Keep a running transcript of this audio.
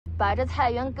把这菜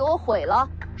园给我毁了。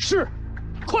是，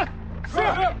快！是。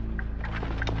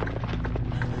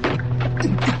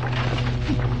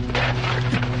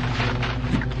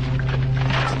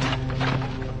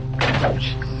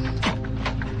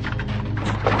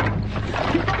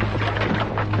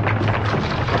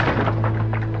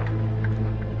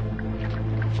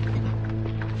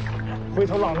回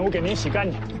头老奴给您洗干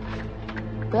净。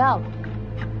不要了，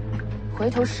回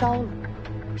头烧了。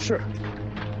是。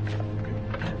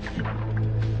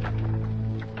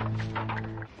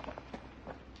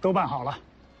都办好了。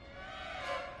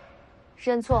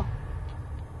认错。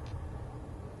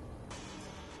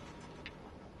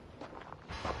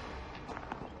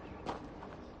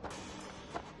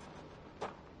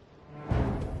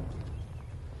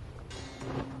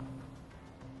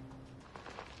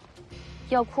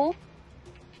要哭？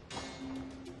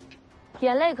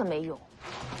眼泪可没用。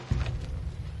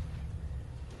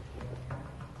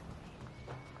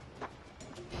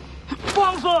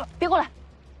放肆！别过来！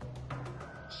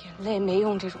眼泪没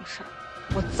用这种事儿，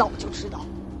我早就知道。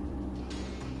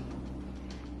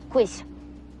跪下！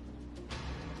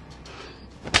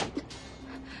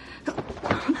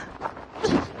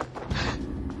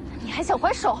你还想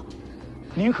还手？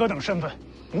您何等身份，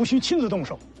无需亲自动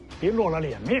手，别落了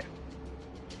脸面。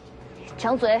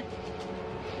张嘴！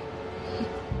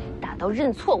打到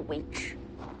认错为止。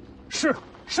是，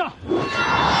上！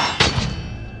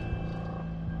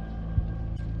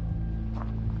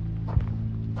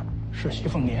是徐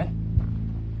凤年。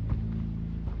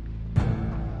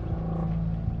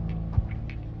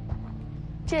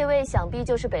这位想必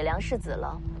就是北凉世子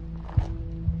了。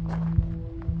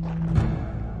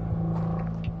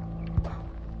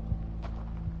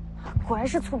果然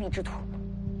是粗鄙之徒，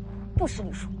不识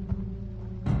礼数。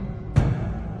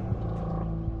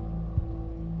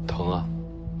疼啊？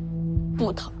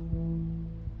不疼。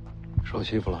受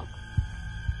欺负了？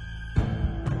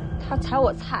他踩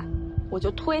我菜，我就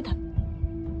推他；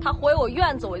他回我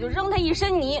院子，我就扔他一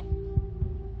身泥。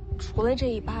除了这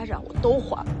一巴掌，我都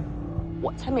还了，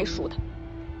我才没输他。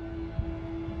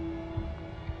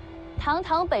堂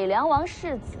堂北凉王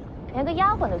世子，连个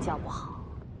丫鬟都教不好，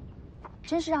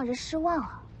真是让人失望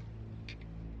啊！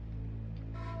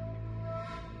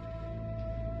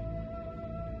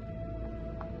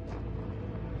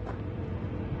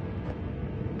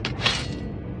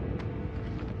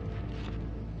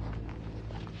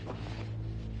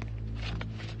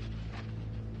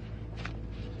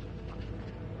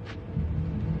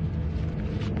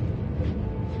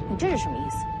你这是什么意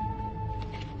思？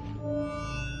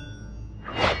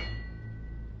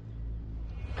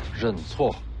认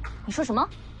错。你说什么？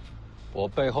我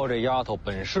背后这丫头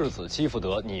本世子欺负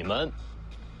得，你们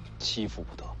欺负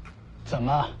不得。怎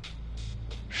么，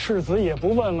世子也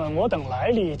不问问我等来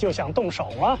历就想动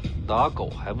手吗？打狗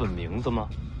还问名字吗？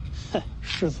哼，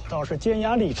世子倒是尖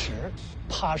牙利齿，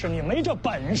怕是你没这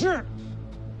本事。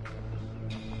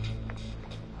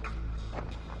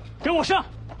给我上！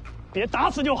别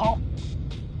打死就好。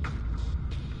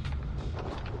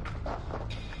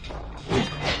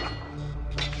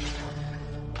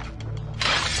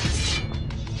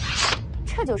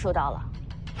这就收到了。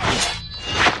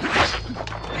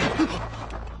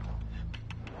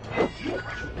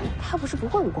他不是不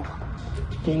会武功吗？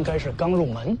应该是刚入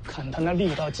门，看他那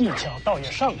力道技巧，倒也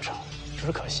上乘。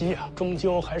只可惜啊，终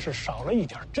究还是少了一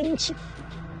点真气。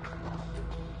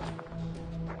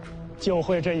就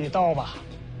会这一刀吧。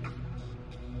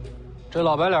这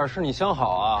老白脸是你相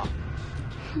好啊？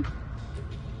哼！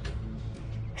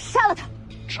杀了他！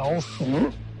找死！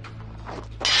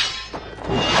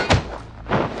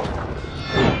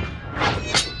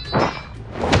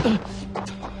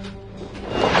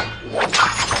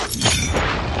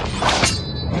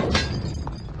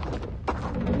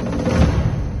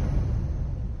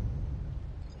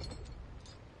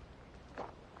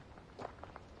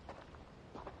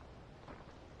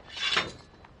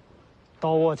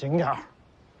刀握紧点儿。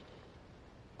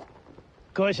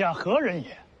阁下何人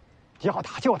也？要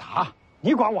打就打，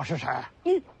你管我是谁？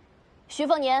你，徐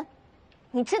凤年，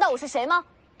你知道我是谁吗？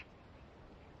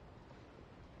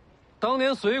当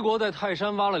年隋国在泰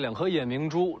山挖了2颗夜明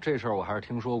珠，这事儿我还是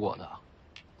听说过的。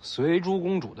隋珠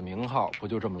公主的名号不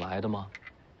就这么来的吗？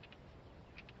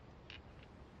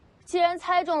既然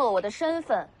猜中了我的身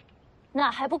份，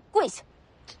那还不跪下？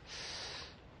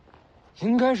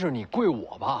应该是你跪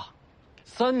我吧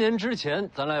？3年之前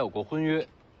咱俩有过婚约，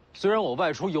虽然我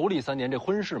外出游历3年，这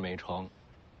婚事没成，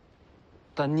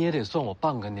但你也得算我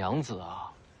半个娘子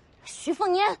啊。徐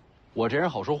凤年，我这人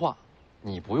好说话，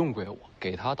你不用跪我，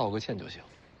给他道个歉就行。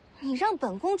你让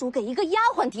本公主给一个丫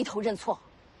鬟低头认错，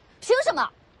凭什么？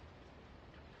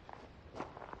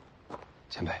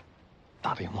前辈，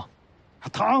打不赢吗？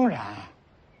当然。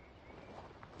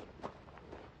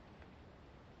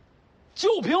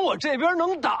就凭我这边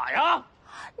能打呀！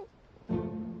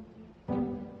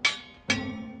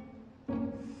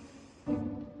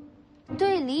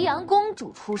对黎阳公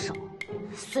主出手，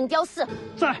孙雕四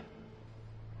在，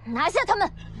拿下他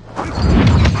们！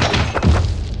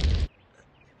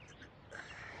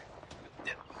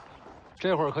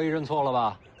这会儿可以认错了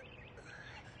吧？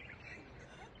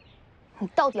你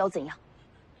到底要怎样？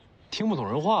听不懂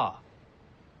人话，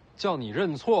叫你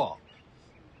认错。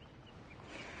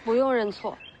不用认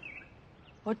错，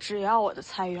我只要我的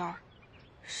菜园儿。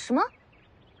什么？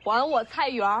还我菜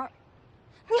园儿！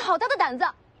你好大的胆子！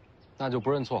那就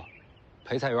不认错，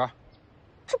赔菜园。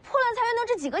这破烂菜园能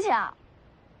值几个钱啊？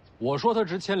我说它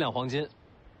值1000两黄金。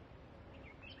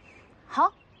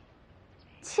好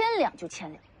，1000两就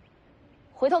1000两，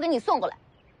回头给你送过来。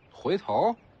回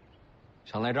头？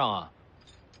想赖账啊？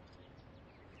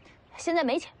现在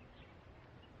没钱。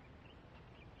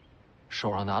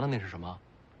手上拿的那是什么？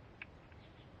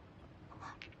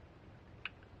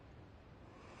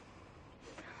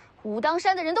武当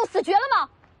山的人都死绝了吗？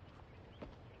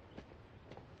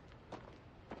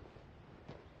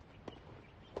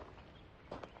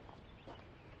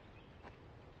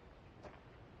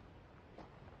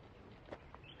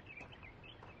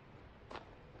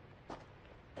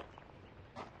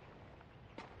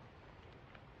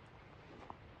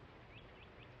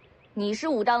你是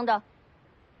武当的？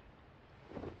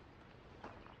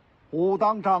武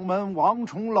当掌门王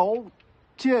重楼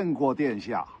见过殿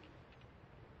下。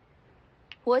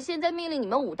我现在命令你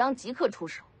们武当即刻出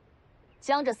手，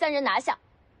将这3人拿下。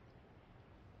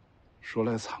说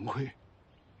来惭愧，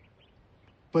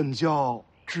本教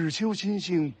只修心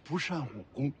性，不善武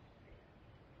功。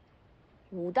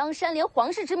武当山连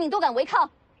皇室之命都敢违抗，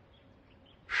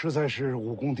实在是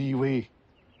武功低微，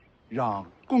让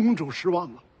公主失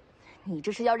望了。你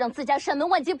这是要让自家山门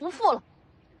万劫不复了。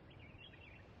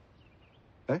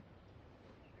哎，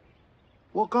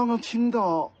我刚刚听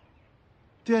到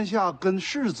殿下跟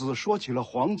世子说起了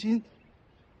黄金，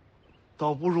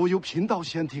倒不如由贫道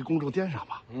先替公主垫上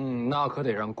吧。那可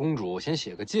得让公主先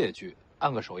写个借据，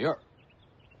按个手印儿。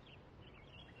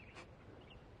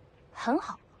很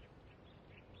好，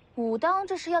武当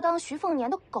这是要当徐凤年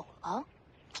的狗了？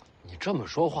你这么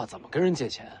说话，怎么跟人借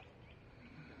钱？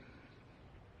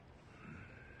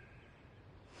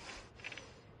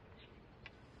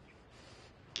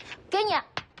给你。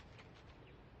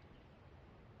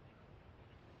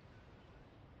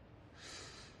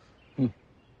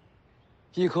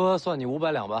一颗算你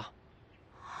500两吧。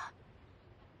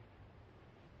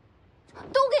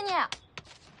都给你。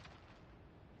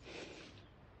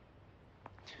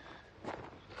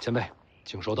前辈，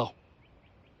请收到。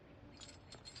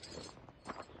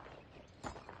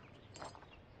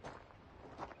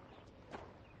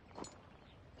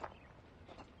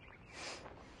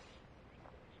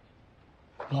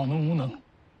老奴无能，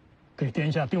给殿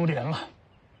下丢脸了。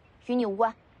与你无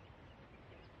关。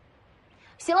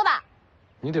行了吧？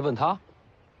你得问他。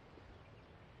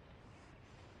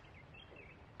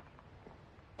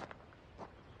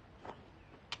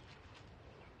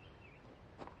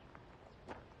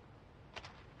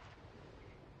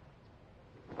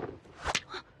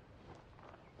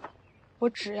我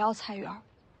只要菜园儿，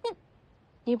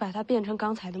你把它变成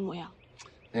刚才的模样。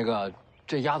那个，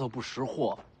这丫头不识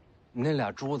货，你那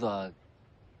俩珠子，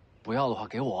不要的话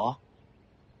给我。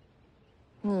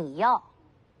你要，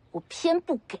我偏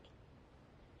不给。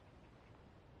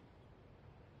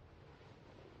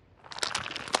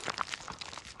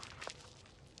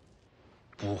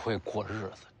不会过日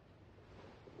子，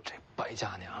这败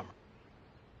家娘们儿。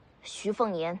徐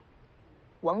凤年，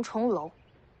王重楼，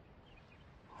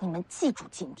你们记住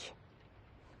今天，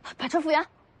把车复原。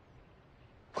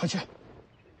快去！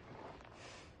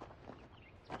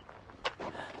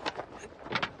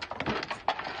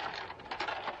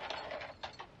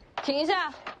停一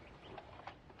下！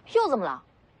又怎么了？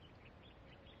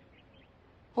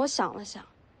我想了想，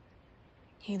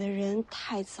你的人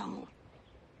太脏了，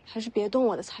还是别动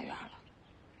我的菜园了。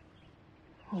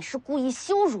你是故意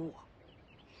羞辱我？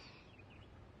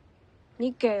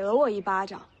你给了我1巴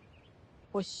掌，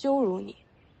我羞辱你，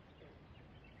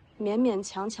勉勉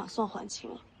强强算还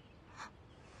清了。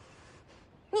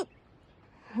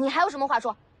你还有什么话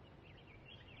说？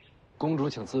公主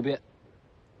请自便。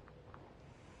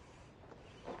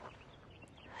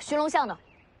寻龙巷呢？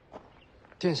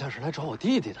殿下是来找我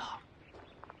弟弟的，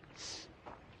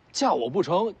嫁我不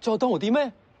成就要当我弟妹？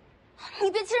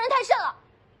你别欺人太甚了！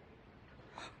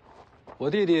我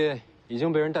弟弟已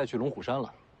经被人带去龙虎山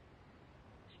了。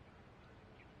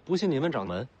不信你问掌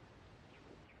门。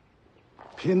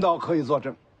贫道可以作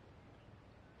证。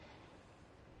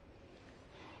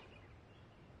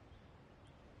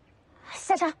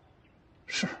下车。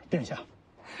是殿下。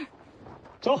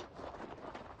走。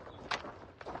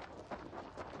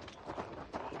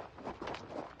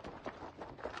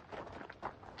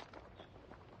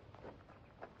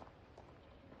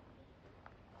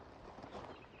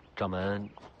掌门，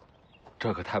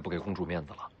这可太不给公主面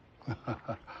子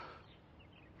了。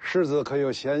世子可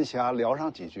有闲暇聊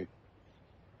上几句？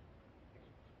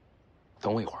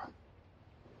等我一会儿。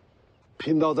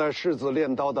贫道在世子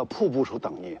练刀的瀑布处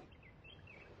等你。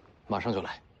马上就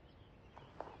来。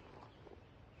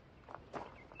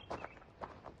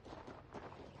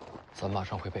咱马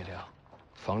上回北凉，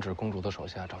防止公主的手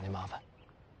下找您麻烦。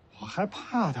我还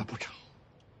怕他不成？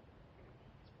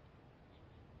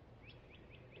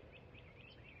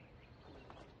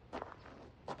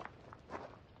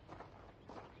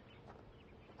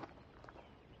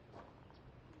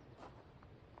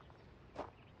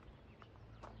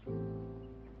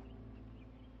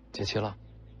解气了？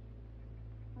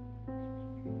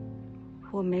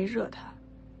我没惹他，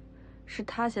是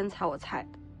他先踩我菜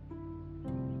的。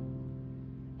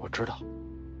我知道，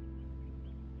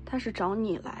他是找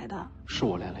你来的。是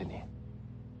我连累你。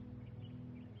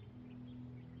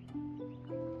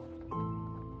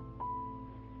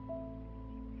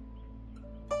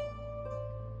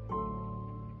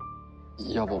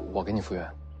要不我给你复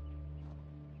原？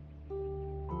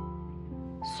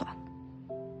算了，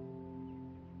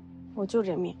我就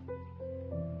这命，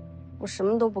我什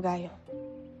么都不该有，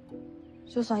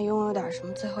就算拥有点什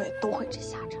么，最后也都会这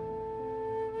下场。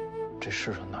这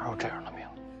世上哪有这样的命？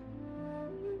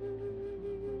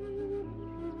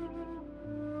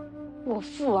我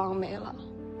父王没了，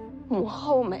母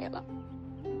后没了，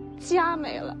家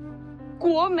没了，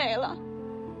国没了，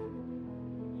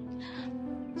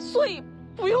所以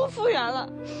不用复原了。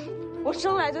我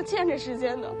生来就欠这世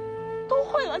间的，都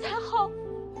会了才好。